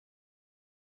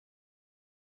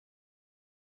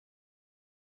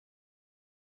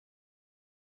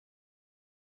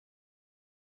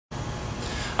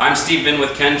I'm Steve Vinn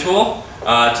with Kentool.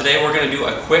 Today we're going to do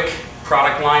a quick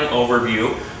product line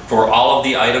overview for all of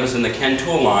the items in the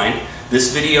Kentool line.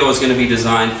 This video is going to be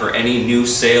designed for any new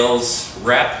sales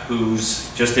rep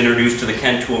who's just introduced to the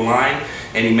Kentool line,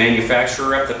 any manufacturer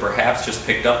rep that perhaps just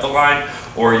picked up the line,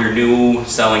 or your new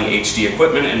selling HD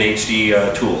equipment and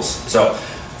HD tools. So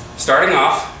starting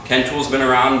off, Kentool's been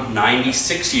around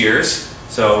 96 years.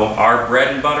 So our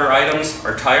bread and butter items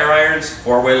are tire irons,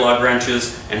 4-way lug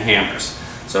wrenches, and hammers.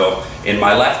 So in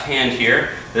my left hand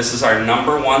here, this is our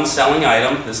 #1 selling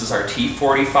item. This is our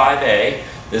T45A.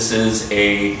 This is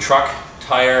a truck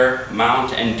tire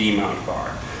mount and demount bar.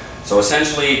 So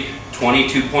essentially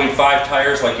 22.5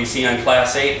 tires like you see on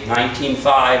Class 8, 19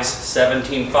 5s,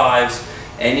 17 5s.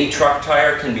 Any truck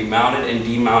tire can be mounted and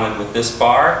demounted with this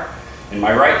bar. In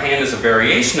my right hand is a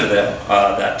variation of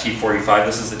that T45.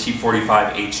 This is the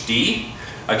T45 HD.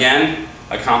 Again,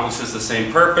 accomplishes the same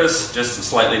purpose, just a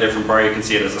slightly different bar. You can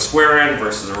see it as a square end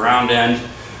versus a round end.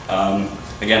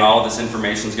 Again, all of this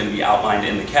information is going to be outlined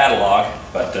in the catalog.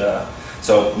 But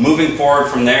so moving forward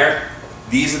from there,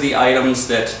 these are the items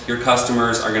that your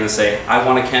customers are going to say, I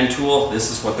want a Kentool,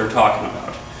 this is what they're talking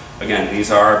about. Again,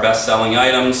 these are our best selling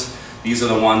items. These are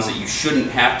the ones that you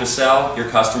shouldn't have to sell. Your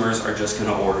customers are just going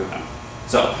to order them.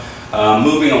 So,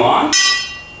 moving along,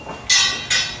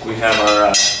 we have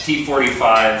our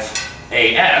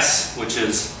T45AS, which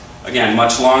is, again,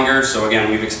 much longer. So again,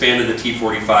 we've expanded the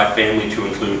T45 family to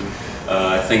include,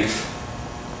 I think,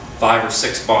 5 or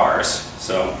 6 bars.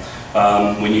 So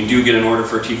when you do get an order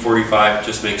for a T45,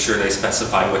 just make sure they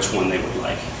specify which one they would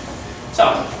like.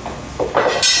 So,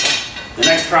 the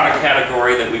next product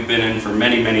category that we've been in for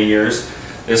many, many years,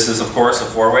 this is, of course, a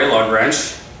 4-way lug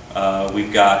wrench.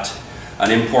 We've got an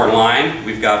import line,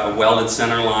 we've got a welded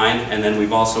center line, and then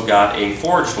we've also got a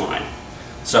forged line.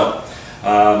 So,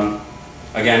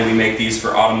 again, we make these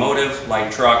for automotive,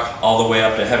 light truck, all the way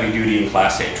up to heavy duty and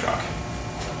Class 8 truck.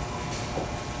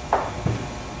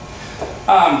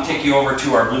 Take you over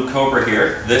to our Blue Cobra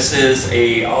here. This is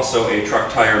also a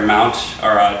truck tire mount,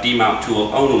 or a demount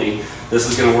tool only. This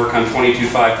is going to work on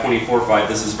 22.5, 24.5.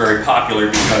 This is very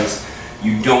popular because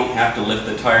you don't have to lift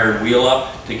the tire and wheel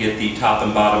up to get the top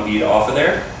and bottom bead off of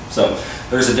there. So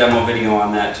there's a demo video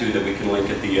on that too that we can link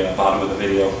at the bottom of the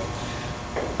video.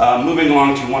 Moving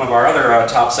along to one of our other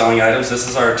top selling items, this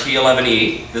is our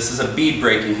T11E. This is a bead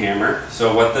breaking hammer.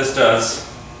 So what this does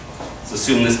is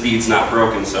assume this bead's not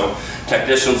broken. So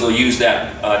technicians will use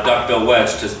that duckbill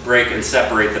wedge to break and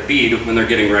separate the bead when they're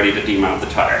getting ready to demount the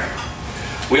tire.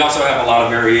 We also have a lot of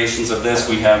variations of this.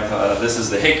 We have, this is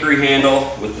the hickory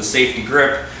handle with the safety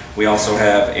grip. We also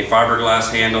have a fiberglass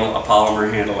handle, a polymer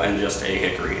handle, and just a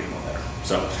hickory handle there.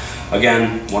 So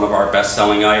again, one of our best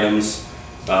selling items.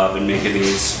 Been making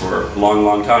these for a long,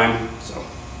 long time. So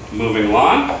moving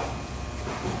along.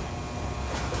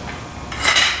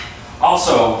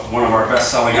 Also, one of our best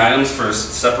selling items for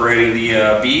separating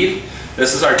the bead.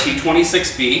 This is our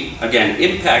T26B, again,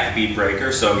 impact bead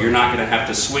breaker, so you're not going to have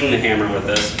to swing the hammer with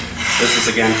this. This is,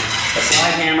 again, a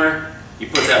slide hammer. You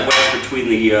put that wedge between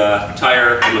the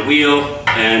tire and the wheel,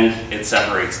 and it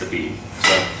separates the bead.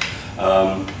 So,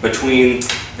 between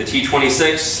the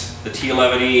T26, the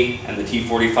T11E, and the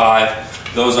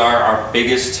T45, those are our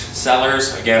biggest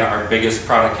sellers, again, our biggest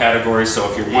product categories. So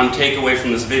if your one takeaway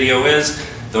from this video is,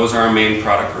 those are our main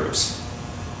product groups.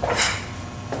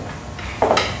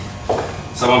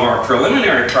 Some of our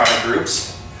preliminary product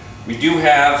groups, we do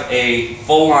have a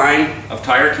full line of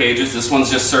tire cages. This one's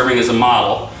just serving as a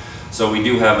model. So we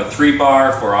do have a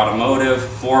 3-bar for automotive,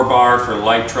 4-bar for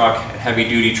light truck, heavy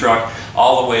duty truck,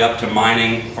 all the way up to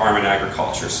mining, farm and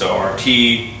agriculture. So our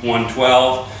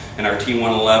T112 and our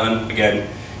T111, again,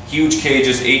 huge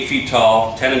cages, 8 feet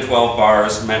tall, 10 and 12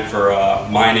 bars, meant for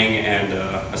mining and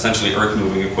essentially earth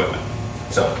moving equipment.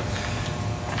 So,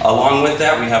 along with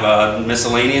that, we have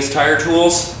miscellaneous tire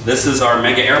tools. This is our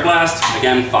Mega Air Blast.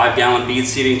 Again, 5-gallon bead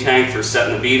seating tank for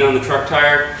setting the bead on the truck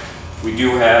tire. We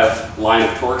do have line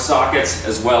of torque sockets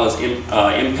as well as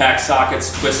impact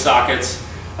sockets, twist sockets.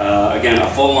 Again, a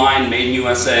full line made in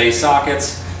USA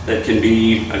sockets that can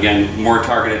be, again, more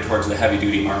targeted towards the heavy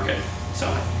duty market.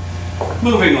 So,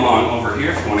 moving along over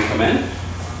here, if you want to come in.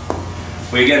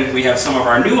 We have some of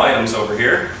our new items over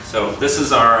here. So this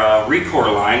is our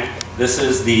Recor line. This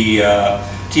is the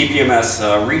TPMS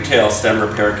retail stem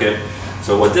repair kit.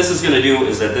 So what this is going to do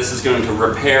is that this is going to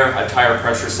repair a tire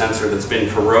pressure sensor that's been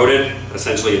corroded.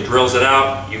 Essentially it drills it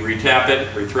out, you retap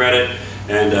it, rethread it,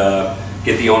 and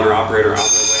get the owner operator on their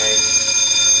way.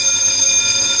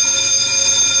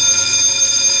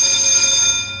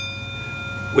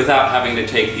 without having to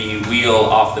take the wheel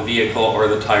off the vehicle or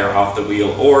the tire off the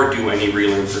wheel or do any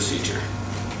reeling procedure.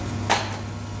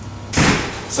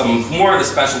 some more of the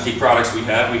specialty products we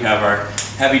have. We have our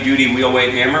heavy-duty wheel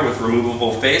weight hammer with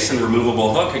removable face and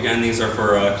removable hook. Again, these are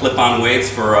for clip-on weights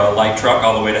for a light truck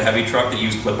all the way to heavy truck that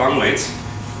use clip-on weights.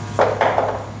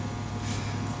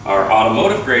 Our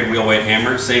automotive grade wheel weight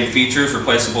hammer, same features,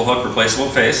 replaceable hook, replaceable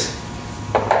face.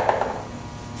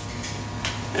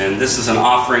 And this is an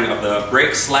offering of the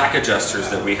brake slack adjusters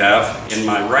that we have. In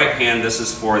my right hand, this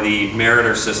is for the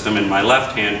Meritor system. In my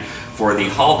left hand, for the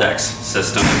Haldex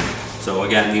system. So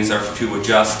again, these are to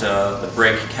adjust the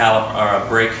brake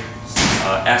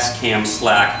S-cam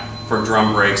slack for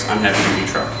drum brakes on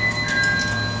heavy-duty truck.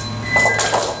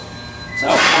 So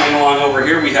coming along over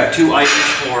here, we have two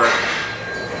items for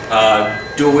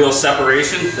dual wheel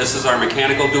separation. This is our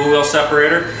mechanical dual wheel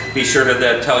separator. Be sure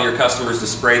to tell your customers to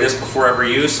spray this before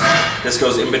every use. This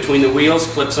goes in between the wheels,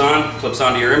 clips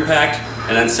onto your impact,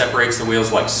 and then separates the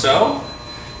wheels like so.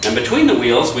 And between the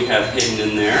wheels, we have hidden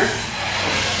in there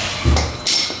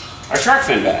our shark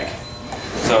fin bag.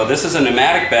 So this is a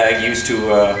pneumatic bag used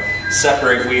to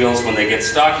separate wheels when they get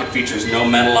stuck. It features no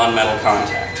metal on metal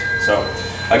contact. So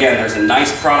again, there's a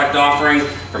nice product offering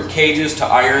from cages to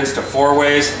irons to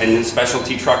four-ways and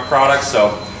specialty truck products. So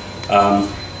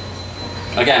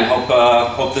again,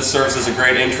 hope this serves as a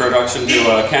great introduction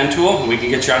to Ken Tool, and we can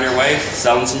get you on your way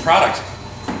selling some product.